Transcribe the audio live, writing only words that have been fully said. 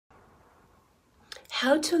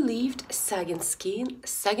How to lift sagging skin,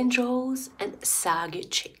 sagging jowls and saggy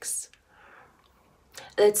cheeks.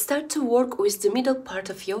 Let's start to work with the middle part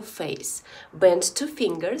of your face. Bend 2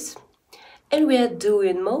 fingers and we are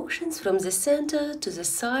doing motions from the center to the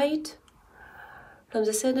side, from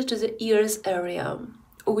the center to the ears area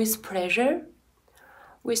with pressure,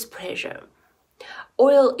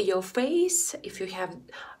 Oil your face if you have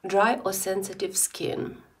dry or sensitive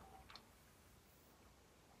skin.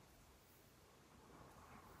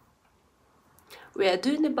 We are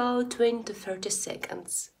doing about 20 to 30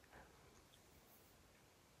 seconds.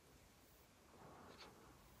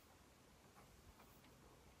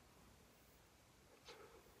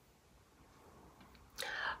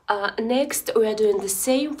 Next, we are doing the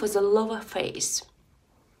same for the lower face.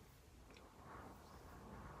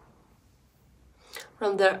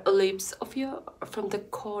 From the lips of from the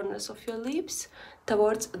corners of your lips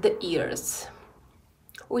towards the ears,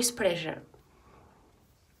 with pressure.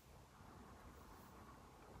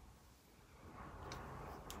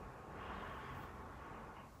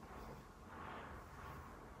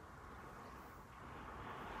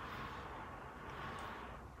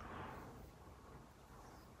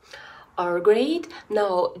 Great.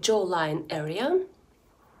 Now jawline area.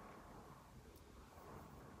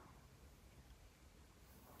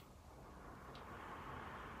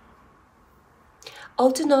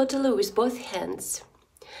 Alternately with both hands.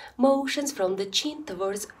 Motions from the chin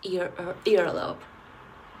towards earlobe.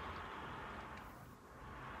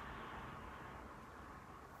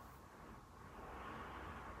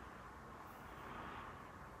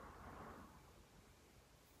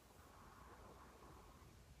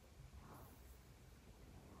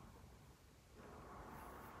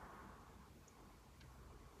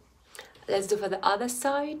 Let's do for the other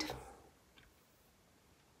side.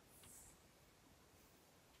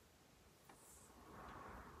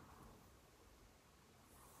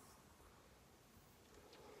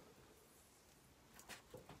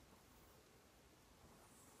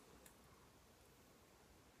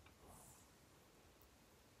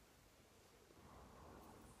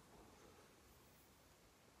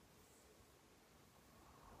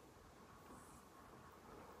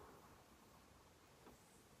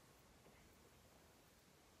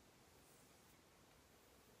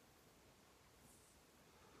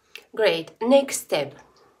 Great. Next step.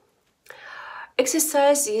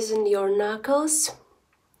 Exercise using your knuckles.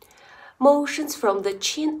 Motions from the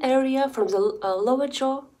chin area, from the lower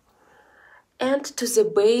jaw, and to the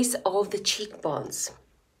base of the cheekbones.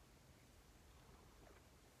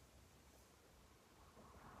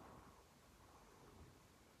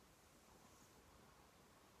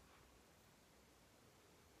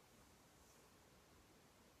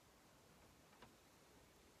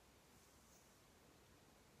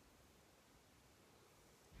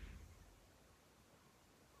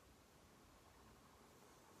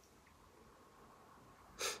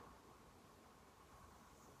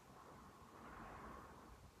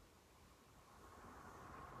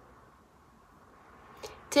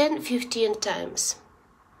 Ten, 15 times.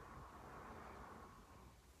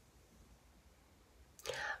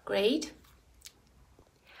 Great.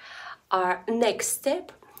 Our next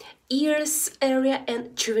step, ears area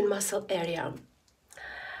and chewing muscle area.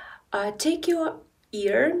 Take your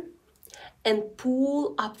ear and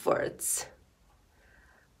pull upwards.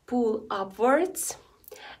 Pull upwards,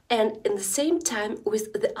 and in the same time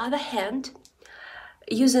with the other hand,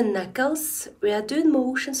 using knuckles, we are doing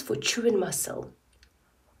motions for chewing muscle.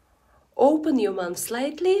 Open your mouth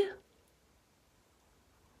slightly.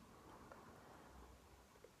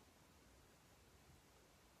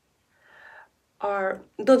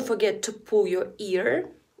 Don't forget to pull your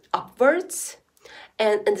ear upwards,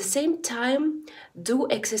 and at the same time do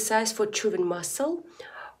exercise for chewing muscle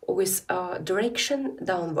with direction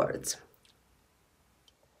downwards.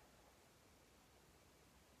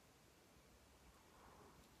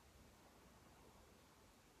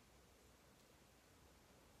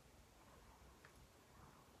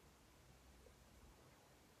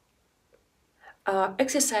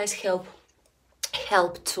 Exercise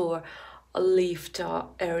help to lift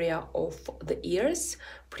area of the ears,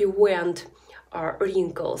 prevent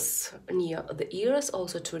wrinkles near the ears,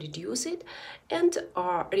 also to reduce it, and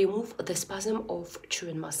remove the spasm of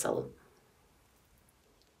chewing muscle.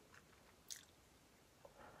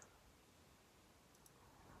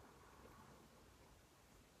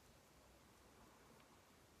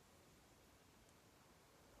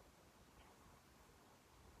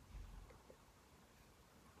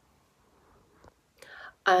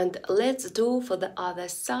 And let's do for the other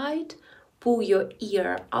side. Pull your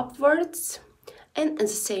ear upwards and at the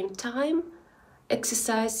same time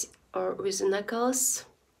exercise or with the knuckles.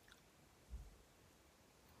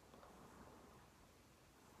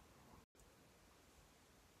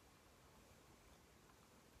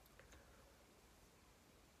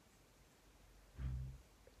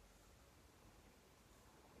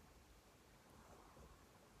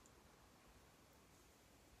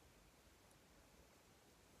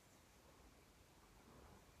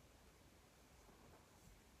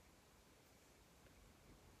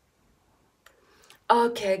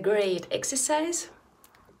 Okay, great exercise.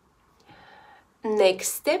 Next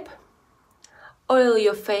step, oil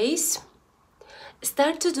your face.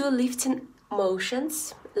 Start to do lifting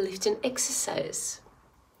motions, lifting exercise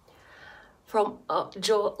from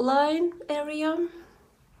jawline area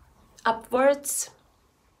upwards.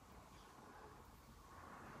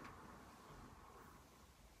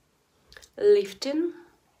 Lifting.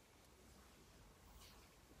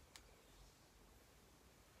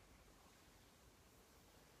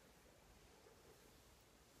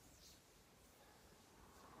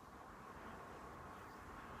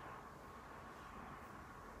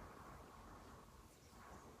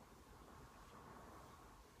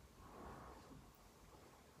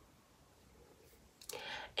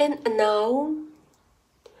 And now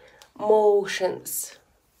motions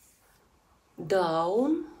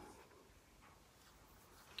down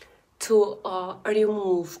to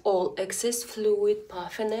remove all excess fluid,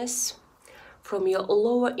 puffiness from your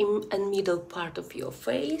lower and middle part of your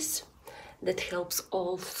face. That helps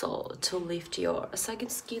also to lift your sagging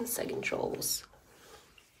skin, sagging jowls.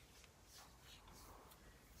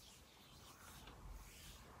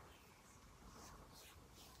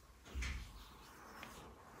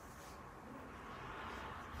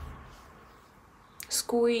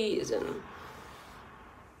 Squeezing.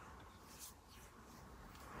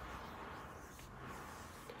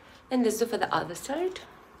 And let's do for the other side.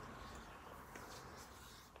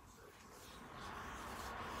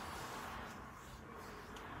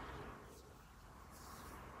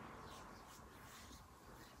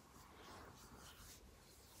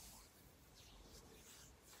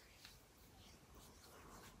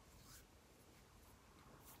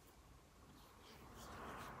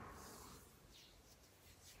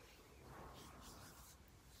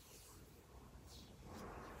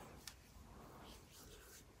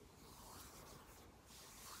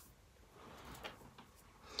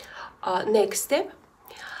 Next step,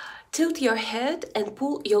 tilt your head and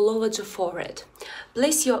pull your lower jaw forward.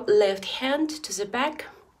 Place your left hand to the back.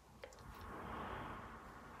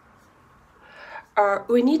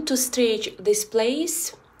 We need to stretch this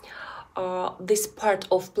place, this part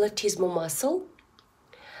of platysmal muscle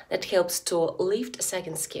that helps to lift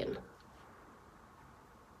sagging skin.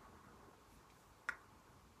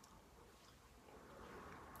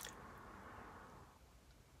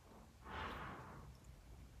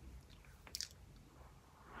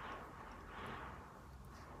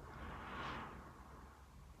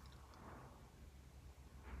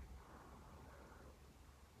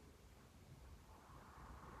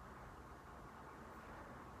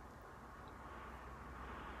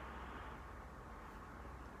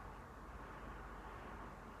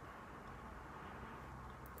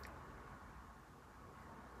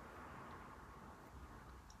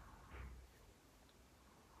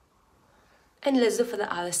 And let's do for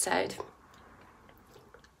the other side.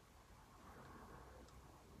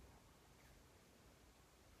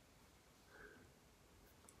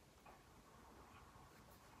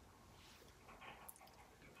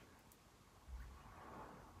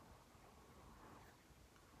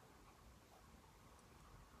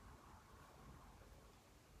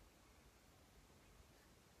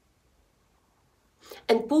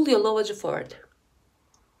 And pull your lower jaw forward.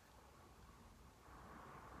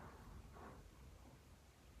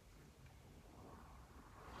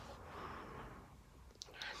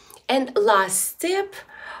 And last step,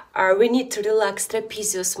 we need to relax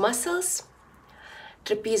trapezius muscles.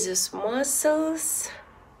 Trapezius muscles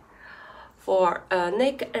for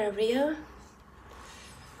neck area.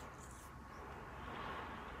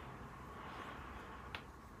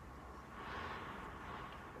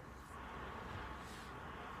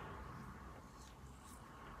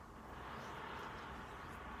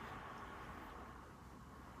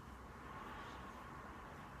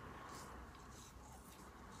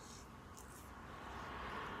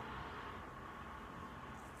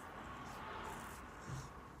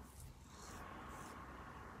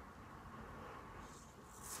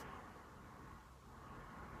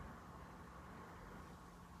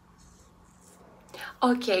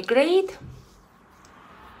 Okay, great.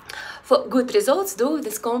 For good results, do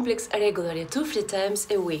this complex regularly 2-3 times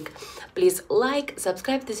a week. Please like,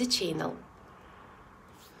 subscribe to the channel.